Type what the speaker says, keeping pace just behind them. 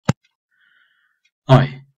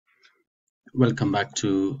Hi, welcome back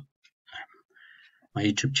to my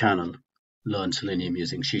YouTube channel, Learn Selenium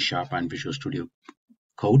using C# and Visual Studio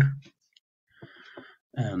Code.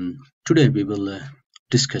 Today we will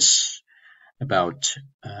discuss about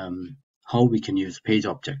how we can use page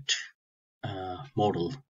object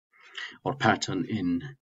model or pattern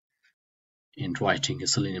in writing a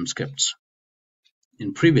Selenium scripts.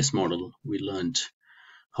 In previous model, we learned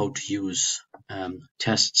how to use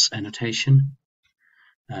tests annotation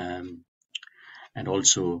and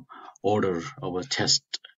also order our test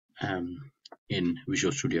in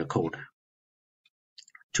Visual Studio Code.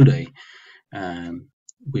 Today,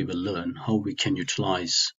 we will learn how we can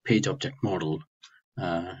utilize page object model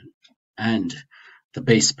and the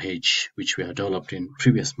base page which we have developed in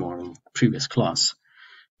previous class,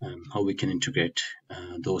 how we can integrate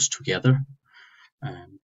those together.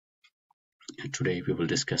 Today we will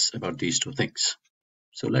discuss about these two things.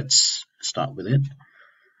 So let's start with it.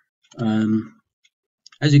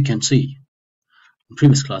 As you can see, in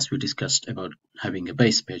previous class we discussed about having a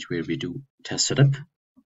base page where we do test setup.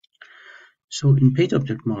 So in page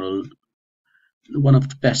object model, one of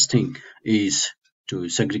the best thing is to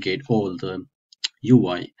segregate all the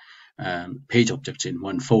UI page objects in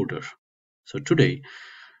one folder. So today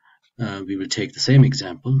we will take the same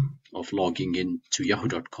example of logging in to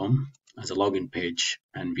yahoo.com as a login page,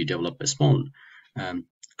 and we develop a small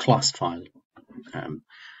class file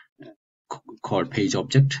called page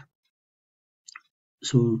object.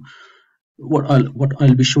 So what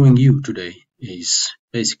I'll be showing you today is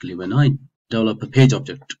basically when I develop a page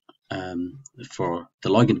object for the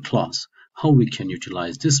login class, how we can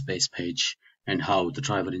utilize this base page and how the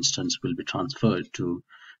driver instance will be transferred to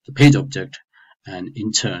the page object, and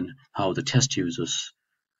in turn how the test uses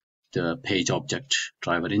the page object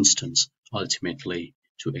driver instance ultimately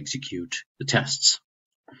to execute the tests.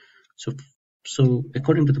 So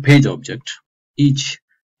according to the page object, each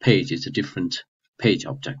page is a different page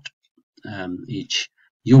object. Each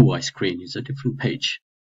UI screen is a different page.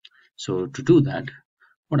 So to do that,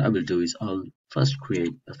 what I will do is I'll first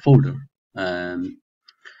create a folder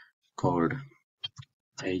called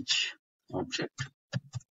page object,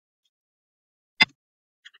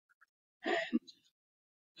 and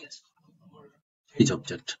let's call our page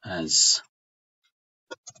object as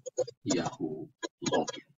Yahoo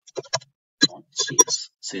login.cs,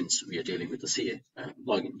 since we are dealing with the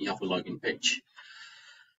Yahoo login page.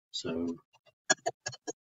 So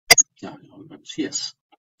Yahoo login.cs.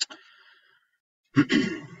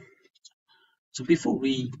 So before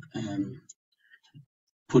we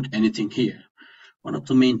put anything here, one of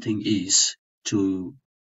the main thing is to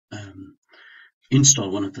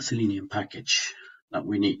install one of the Selenium package that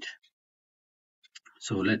we need.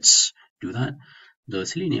 So let's do that. The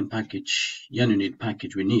Selenium package, Nunit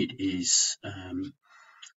package we need is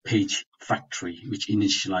page factory, which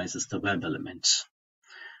initializes the web elements.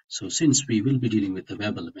 So since we will be dealing with the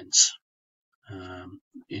web elements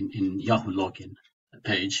in Yahoo login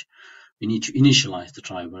page, we need to initialize the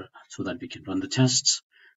driver so that we can run the tests.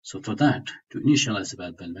 So for that, to initialize the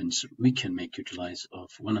web elements, we can make utilize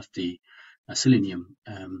of one of the Selenium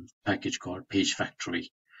package called page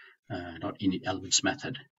factory .init elements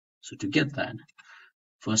method. So to get that,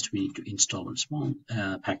 first we need to install one small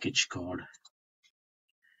package called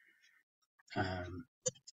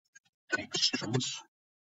extras.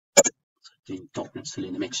 So the .NET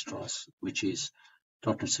Selenium extras, which is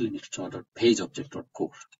 .NET Selenium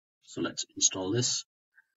extra.pageobject.core. So let's install this.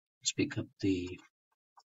 Let's pick up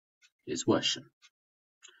this version.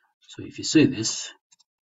 So if you see this,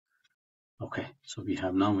 okay, so we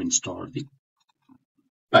have now installed the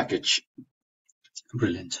package.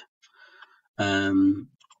 Brilliant.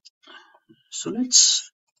 So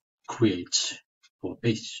let's create our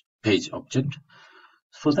page object.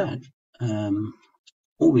 For that,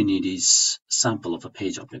 all we need is a sample of a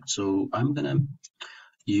page object. So I'm gonna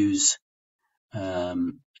use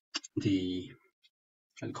I'll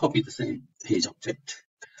copy the same page object,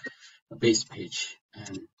 a base page,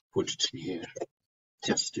 and put it in here,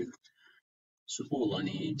 just to. So all I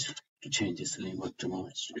need to change this Selenium to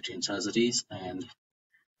match retains as it is, and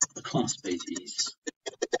the class page is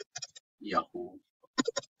Yahoo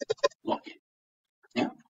login.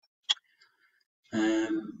 Yeah.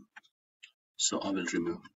 So I will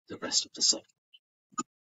remove the rest of the stuff.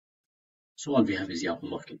 So all we have is Yahoo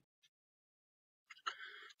login.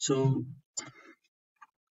 So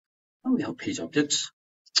now we have page objects.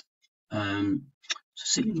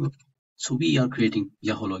 So we are creating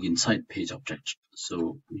Yahoo login site page object.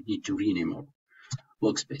 So we need to rename our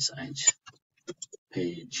workspace as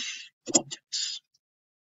page objects,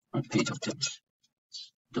 or page objects.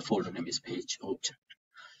 the folder name is page object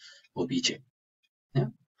obj. Yeah.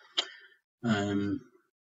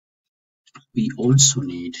 We also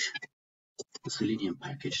need the Selenium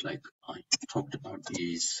package, like I talked about,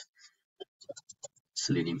 is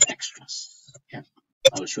Selenium extras. Yeah,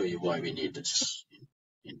 I'll show you why we need this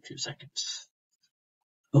in a few seconds.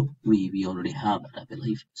 Oh, we already have it, I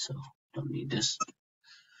believe, so don't need this.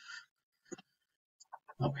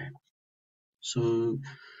 Okay, so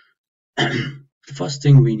the first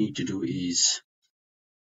thing we need to do is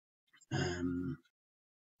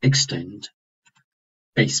extend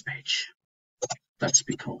base page. That's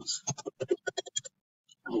because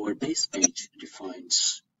our base page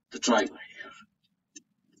defines the driver here.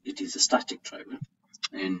 It is a static driver,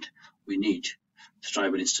 and we need the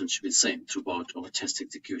driver instance to be the same throughout our test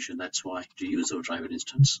execution. That's why to use our driver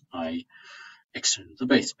instance, I extend the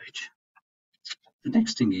base page. The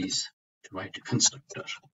next thing is to write a constructor.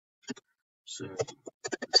 So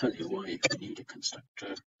I'll tell you why we need a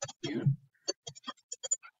constructor here.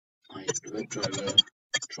 I have the web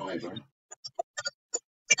driver,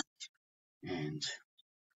 and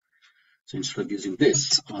so instead of using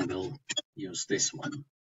this, I will use this one. You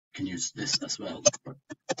can use this as well, but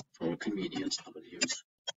for convenience, I will use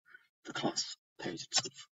the class page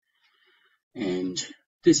itself. And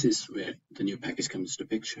this is where the new package comes to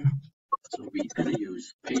picture. So we're going to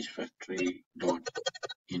use page factory dot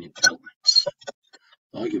init elements.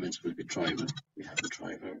 The arguments will be driver. We have the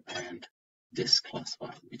driver and this class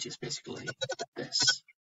file, which is basically this.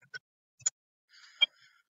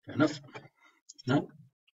 Fair enough. Now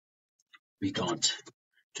we got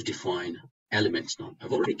to define elements. Now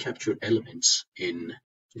I've already captured elements in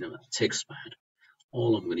text pad.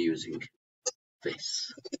 All I'm going to using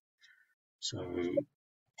this. So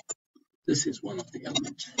this is one of the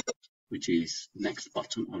elements, which is next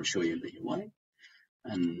button. I'll show you later why.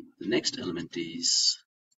 And the next element is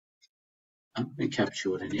we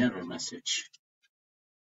captured an error message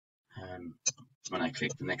when I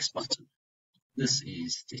click the next button. This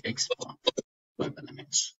is the XPath web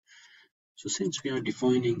elements. So since we are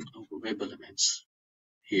defining our web elements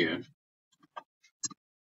here,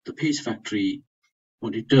 the page factory,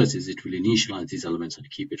 what it does is it will initialize these elements and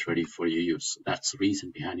keep it ready for your use. That's the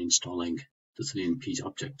reason behind installing the Selenium page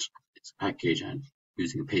object. It's a package and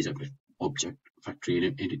using a page object factory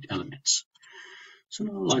edit elements. So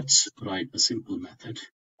now let's write a simple method.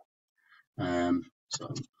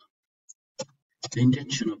 So the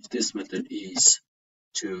intention of this method is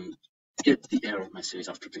to get the error message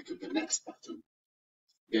after clicking the next button.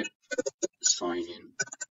 Get sign in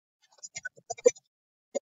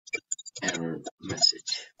error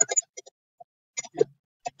message. Yeah,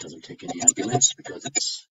 it doesn't take any arguments because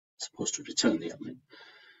it's supposed to return the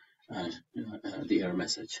error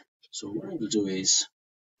message. So what I will do is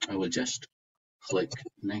I will just click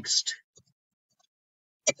next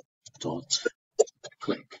dot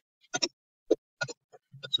click.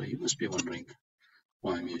 So you must be wondering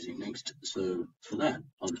why I'm using next. So for that,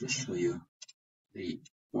 I'll just show you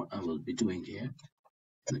what I will be doing here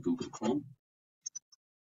in the Google Chrome.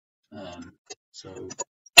 So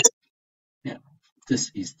yeah,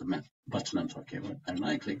 this is the button I'm talking about, and when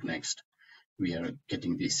I click next, we are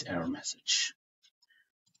getting this error message.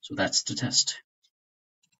 So that's the test.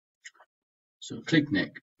 So click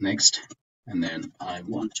next, and then I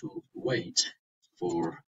want to wait for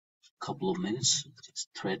a couple of minutes. It's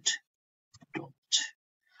thread dot.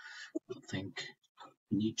 I think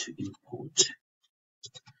we need to import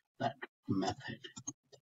that method.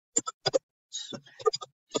 So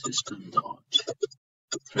system dot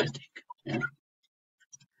threading. Yeah.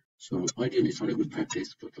 So ideally, it's not a good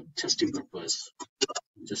practice, but for testing purpose,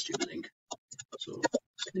 I'm just using. So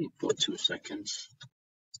sleep for 2 seconds,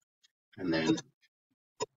 and then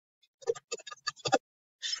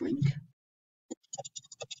string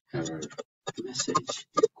error message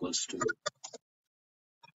equals to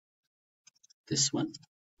this one,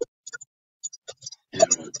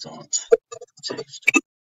 error dot text.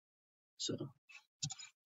 So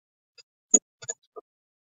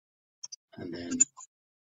and then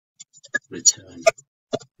return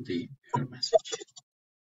the error message.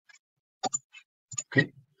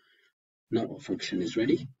 Okay, now our function is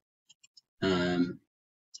ready.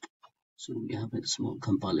 So we have a small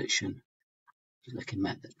compilation, like a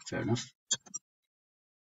method. Fair enough.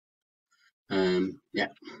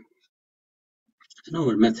 Yeah. So now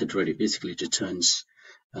our method ready basically returns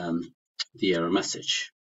the error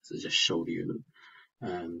message, as I just showed you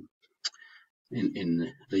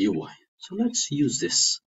in the UI. So let's use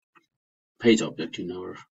this page object in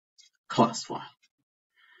our class file.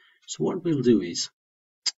 So what we'll do is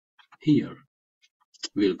here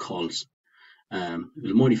we'll call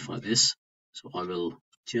we'll modify this. So I will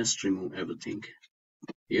just remove everything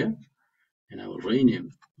here, and I will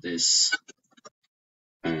rename this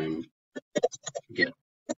get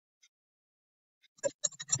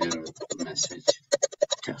error message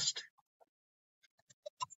test.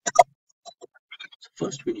 So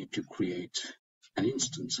first we need to create an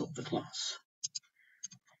instance of the class.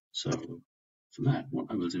 So for that, what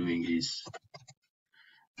I will be doing is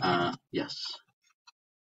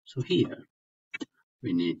so here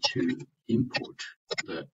we need to import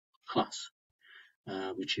the class,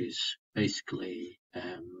 which is basically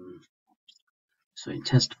so in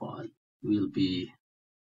test file we'll be,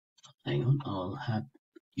 hang on, I'll have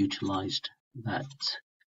utilized that.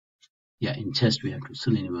 Yeah, in test we have to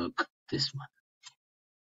Selenium work this one.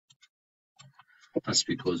 That's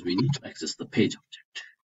because we need to access the page object.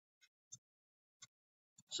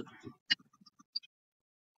 So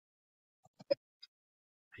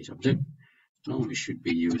page object. Now we should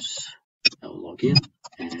be use our login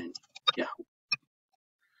and Yahoo.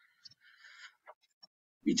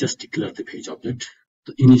 We just declared the page object.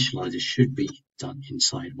 The initializer should be done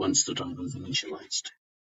inside once the driver is initialized.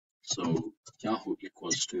 So Yahoo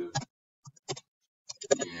equals to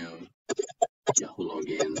new Yahoo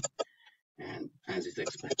login, and as is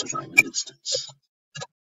expected, driver instance.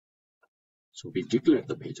 So we declared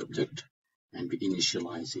the page object and we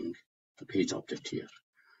initializing the page object here,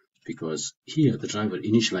 because here the driver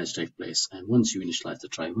initialize take place, and once you initialize the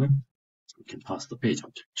driver, you can pass the page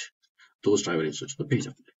object, those driver instances to the page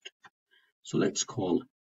object. So let's call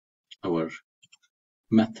our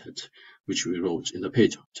method which we wrote in the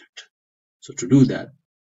page object. So to do that,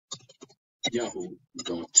 Yahoo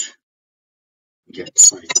dot get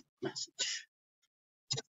site message.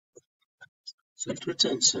 So it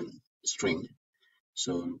returns a string.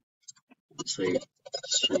 So let's say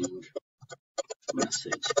string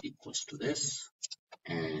message equals to this,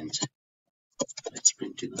 and let's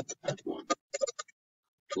print it at one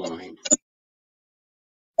line,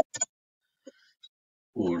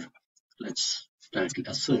 or let's directly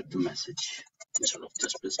assert the message instead of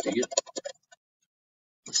just pasting it.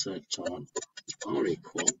 Assert on are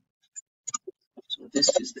equal. So this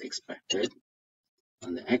is the expected,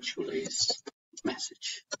 and the actual is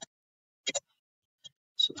message.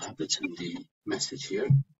 So I have written the message here.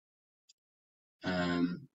 I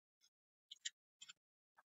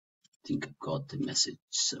think I've got the message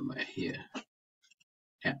somewhere here.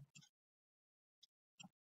 Yeah.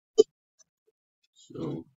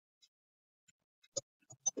 So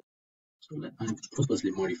let I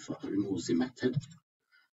purposely modify, remove the method.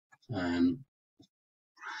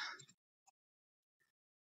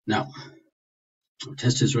 Now our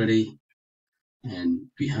test is ready, and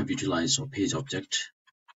we have utilized our page object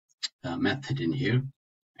method in here,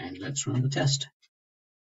 and let's run the test.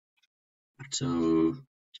 So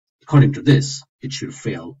according to this, it should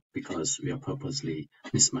fail because we are purposely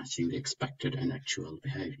mismatching the expected and actual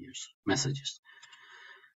behaviors messages.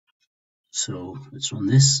 So let's run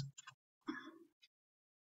this.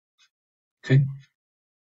 Okay,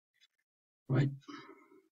 right.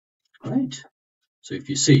 So if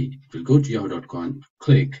you see, we'll go to yahoo.com,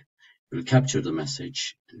 click, we'll capture the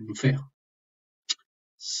message, and it will fail.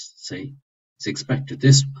 Say it's expected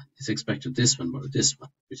this one, it's expected this one, or this one,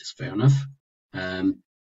 which is fair enough.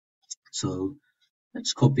 So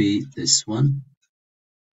let's copy this one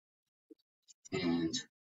and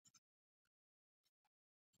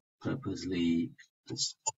purposely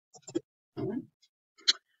this. All right.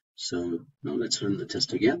 So now let's run the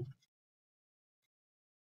test again.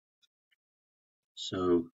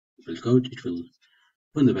 So we'll go, it will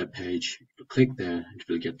open the web page, we'll click there, it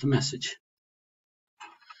will get the message.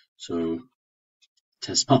 So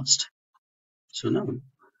test passed. So now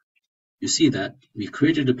you see that we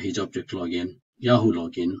created a page object login, Yahoo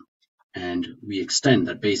login, and we extend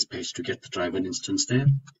that base page to get the driver instance there.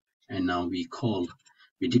 And now we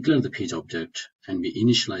declare the page object, and we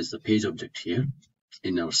initialize the page object here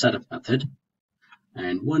in our setup method.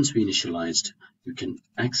 And once we initialized, you can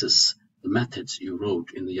access the methods you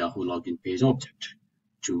wrote in the Yahoo login page object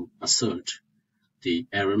to assert the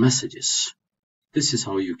error messages. This is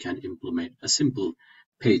how you can implement a simple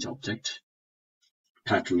page object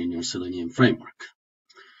pattern in your Selenium framework.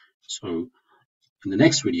 So in the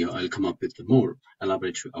next video, I'll come up with the more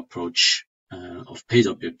elaborate approach of page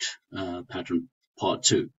object pattern part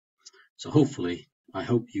 2. So hopefully, I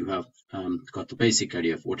hope you have got the basic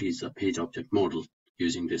idea of what is a page object model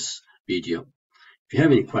using this video. If you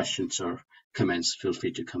have any questions or comments, feel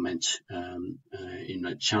free to comment in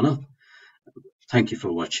my channel. Thank you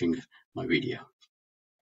for watching my video.